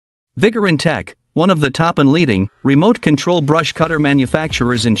Vigorun Tech, one of the top and leading remote control brush cutter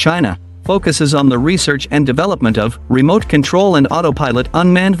manufacturers in China, focuses on the research and development of remote control and autopilot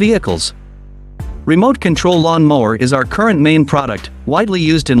unmanned vehicles. Remote control lawn mower is our current main product, widely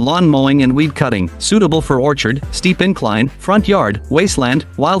used in lawn mowing and weed cutting, suitable for orchard, steep incline, front yard, wasteland,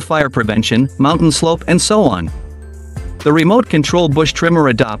 wildfire prevention, mountain slope, and so on. The remote control bush trimmer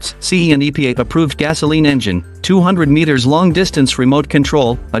adopts CE and EPA approved gasoline engine, 200 meters long distance remote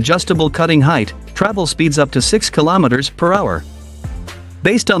control, adjustable cutting height, travel speeds up to 6 kilometers per hour.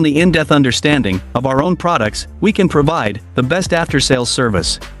 Based on the in-depth understanding of our own products, we can provide the best after-sales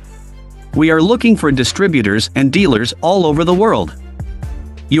service. We are looking for distributors and dealers all over the world.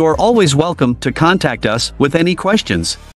 You are always welcome to contact us with any questions.